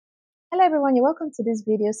Hello everyone, you're welcome to this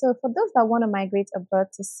video. So for those that want to migrate abroad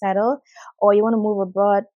to settle, or you want to move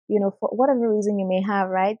abroad, for whatever reason you may have,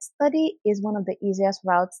 right? Study is one of the easiest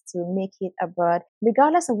routes to make it abroad.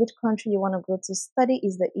 Regardless of which country you want to go to, study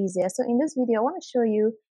is the easiest. So in this video, I want to show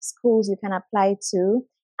you schools you can apply to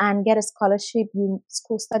and get a scholarship. You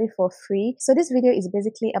school study for free. So this video is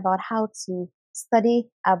basically about how to study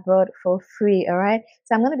abroad for free. All right,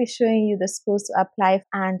 so I'm going to be showing you the schools to apply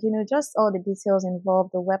and just all the details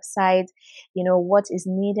involved, the website, what is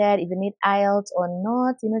needed, if you need IELTS or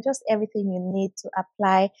not, just everything you need to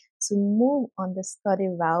apply to move on the study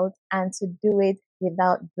route and to do it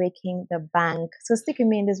without breaking the bank. So stick with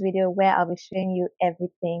me in this video where I'll be showing you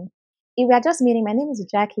everything. If we are just meeting, my name is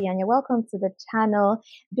Jackie and you're welcome to the channel.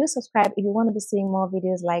 Do subscribe if you want to be seeing more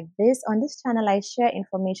videos like this. On this channel, I share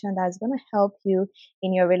information that is going to help you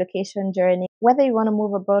in your relocation journey. Whether you want to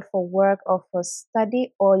move abroad for work or for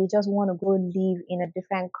study, or you just want to go live in a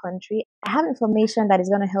different country, I have information that is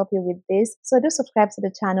going to help you with this. So do subscribe to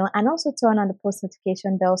the channel and also turn on the post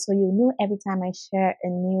notification bell so you know every time I share a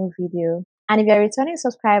new video. And if you're a returning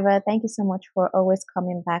subscriber, thank you so much for always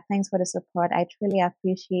coming back. Thanks for the support. I truly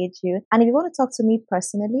appreciate you. And if you want to talk to me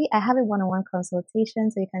personally, I have a one-on-one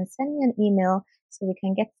consultation, so you can send me an email so we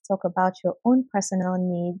can get to talk about your own personal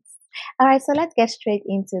needs. All right, so let's get straight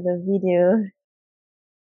into the video.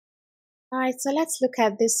 All right, so let's look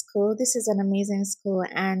at this school. This is an amazing school,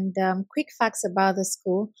 and quick facts about the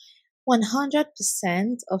school. 100%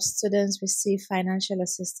 of students receive financial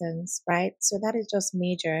assistance, right? So that is just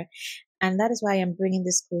major. And that is why I'm bringing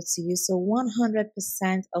this school to you. So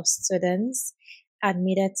 100% of students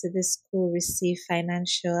admitted to this school receive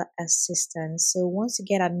financial assistance. So once you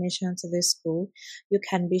get admission to this school, you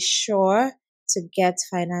can be sure to get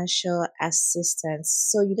financial assistance.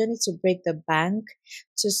 So you don't need to break the bank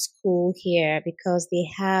to school here because they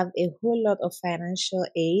have a whole lot of financial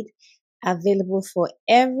aid available for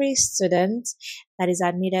every student that is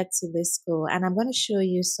admitted to this school. And I'm going to show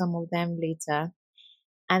you some of them later.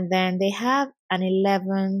 And then they have an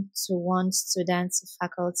 11:1 student to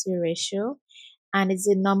faculty ratio. And it's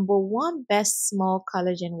the #1 best small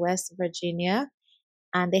college in West Virginia.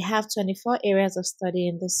 And they have 24 areas of study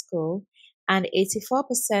in the school. And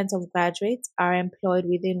 84% of graduates are employed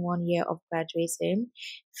within 1 year of graduating.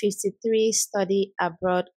 53 study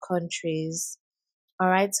abroad countries. All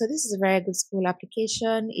right, so this is a very good school.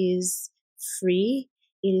 Application is free.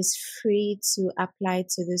 It is free to apply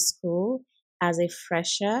to this school as a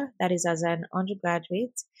fresher, that is as an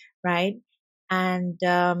undergraduate, right? And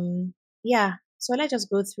yeah, so let's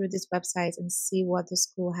just go through this website and see what the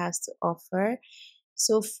school has to offer.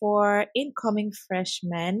 So for incoming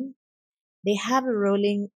freshmen, they have a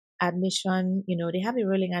rolling admission, they have a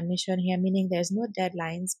rolling admission here, meaning there's no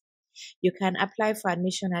deadlines. You can apply for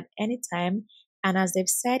admission at any time. And as they've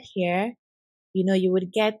said here, you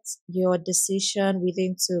would get your decision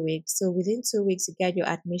within 2 weeks. So within 2 weeks, you get your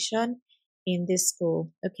admission in this school.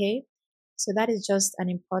 Okay. So that is just an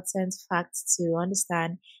important fact to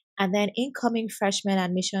understand. And then incoming freshman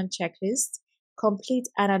admission checklist, complete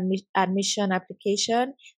an admission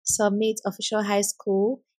application, submit official high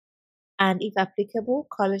school and if applicable,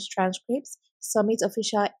 college transcripts, submit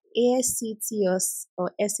official ASCT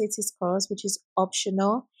or SAT scores, which is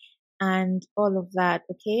optional, and all of that.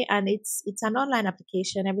 Okay, and it's an online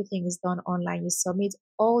application. Everything is done online. You submit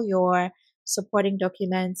all your supporting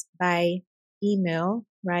documents by email,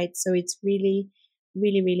 right? So it's really,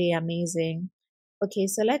 really, really amazing. Okay,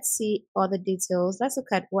 so let's see all the details. Let's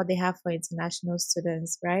look at what they have for international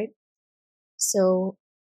students, right? So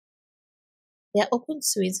they're open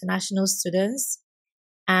to international students,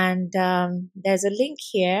 and there's a link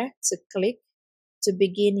here to click to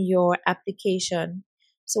begin your application.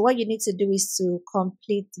 So what you need to do is to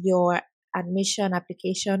complete your admission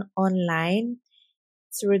application online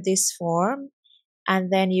through this form,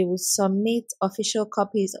 and then you will submit official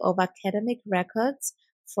copies of academic records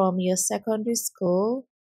from your secondary school.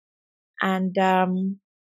 And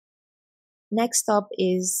next up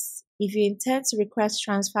is if you intend to request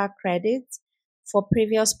transfer credit for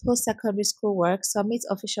previous post-secondary school work, submit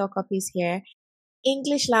official copies here.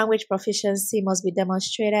 English language proficiency must be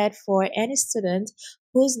demonstrated for any student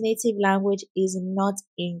whose native language is not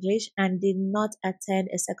English and did not attend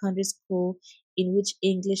a secondary school in which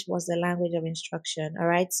English was the language of instruction. All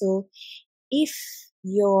right. So if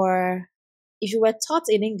you were taught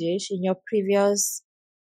in English in your previous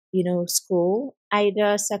school,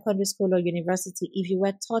 either secondary school or university, if you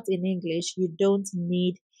were taught in English, you don't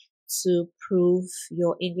need to prove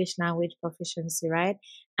your English language proficiency, right?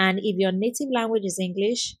 And if your native language is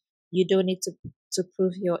English, you don't need to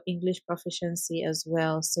prove your English proficiency as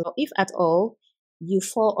well. So if at all you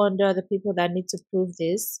fall under the people that need to prove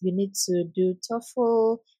this. You need to do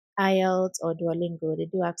TOEFL, IELTS, or Duolingo. They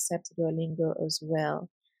do accept Duolingo as well.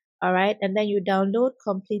 All right. And then you download,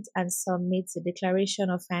 complete, and submit the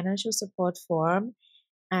declaration of financial support form.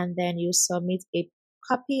 And then you submit a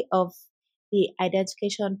copy of the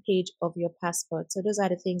identification page of your passport. So those are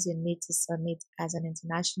the things you need to submit as an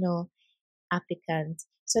international applicant.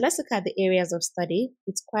 So let's look at the areas of study.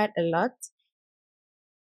 It's quite a lot.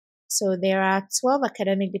 So there are 12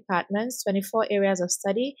 academic departments, 24 areas of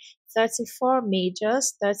study, 34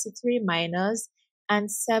 majors, 33 minors, and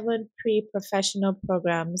 7 pre-professional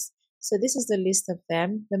programs. So this is the list of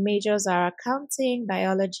them. The majors are accounting,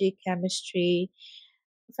 biology, chemistry,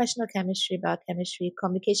 professional chemistry, biochemistry,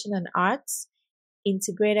 communication and arts,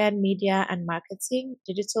 integrated media and marketing,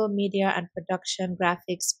 digital media and production,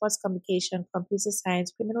 graphics, sports communication, computer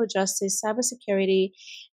science, criminal justice, cybersecurity.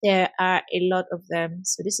 There are a lot of them.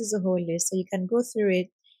 So this is a whole list. So you can go through it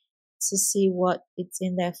to see what it's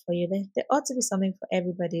in there for you. There ought to be something for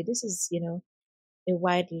everybody. This is, a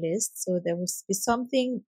wide list. So there will be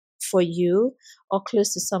something for you or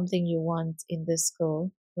close to something you want in this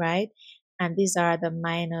school, right? And these are the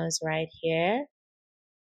minors right here.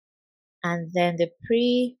 And then the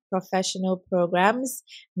pre-professional programs,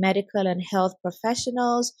 medical and health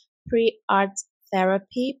professionals, pre-art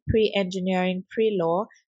therapy, pre-engineering, pre-law,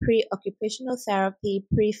 pre-occupational therapy,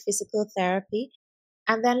 pre-physical therapy.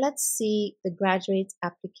 And then let's see the graduate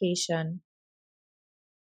application.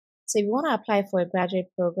 So if you want to apply for a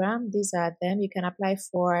graduate program, these are them. You can apply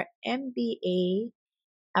for MBA,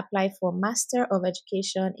 apply for Master of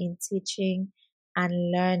Education in Teaching and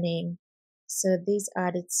Learning. So these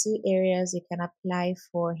are the two areas you can apply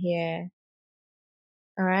for here.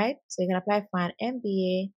 All right. So you can apply for an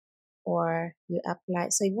MBA or you apply.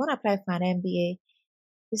 So if you want to apply for an MBA,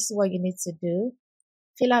 this is what you need to do.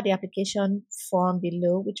 Fill out the application form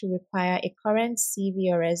below, which will require a current CV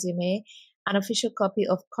or resume, an official copy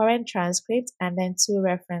of current transcript, and then 2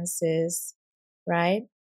 references, right?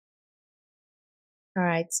 All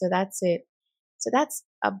right. So that's it. So that's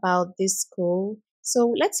about this school.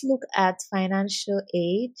 So let's look at financial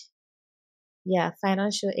aid. Yeah,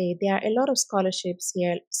 financial aid. There are a lot of scholarships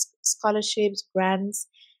here, scholarships, grants,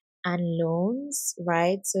 and loans,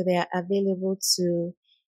 right? So they are available to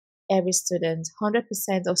every student. 100%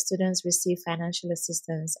 of students receive financial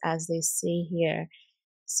assistance, as they say here.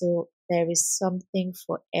 So there is something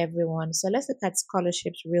for everyone. So let's look at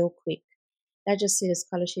scholarships real quick. Let's just see the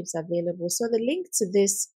scholarships available. So the link to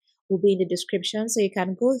this will be in the description. So you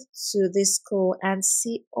can go to this school and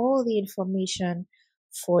see all the information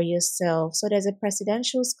for yourself. So there's a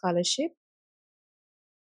presidential scholarship.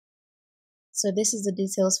 So this is the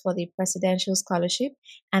details for the presidential scholarship.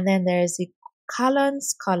 And then there's the Callan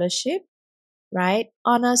scholarship, right?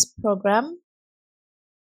 Honors program,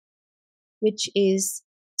 which is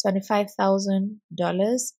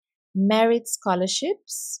 $25,000. Merit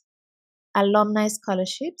scholarships, alumni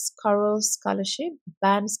scholarships, choral scholarship,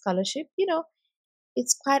 band scholarship,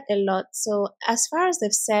 it's quite a lot. So as far as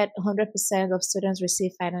they've said 100% of students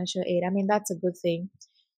receive financial aid, I mean, that's a good thing.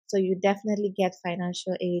 So you definitely get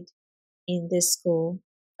financial aid in this school.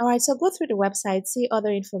 All right, so go through the website, see other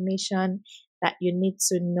information that you need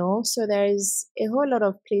to know. So there is a whole lot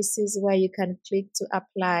of places where you can click to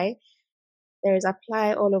apply. There is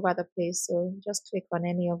apply all over the place. So just click on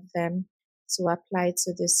any of them to apply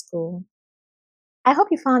to this school. I hope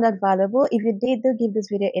you found that valuable. If you did, do give this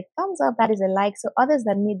video a thumbs up. That is a like, so others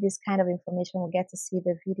that need this kind of information will get to see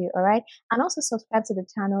the video, all right? And also subscribe to the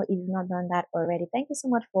channel if you've not done that already. Thank you so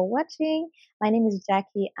much for watching. My name is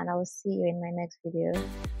Jackie, and I will see you in my next video.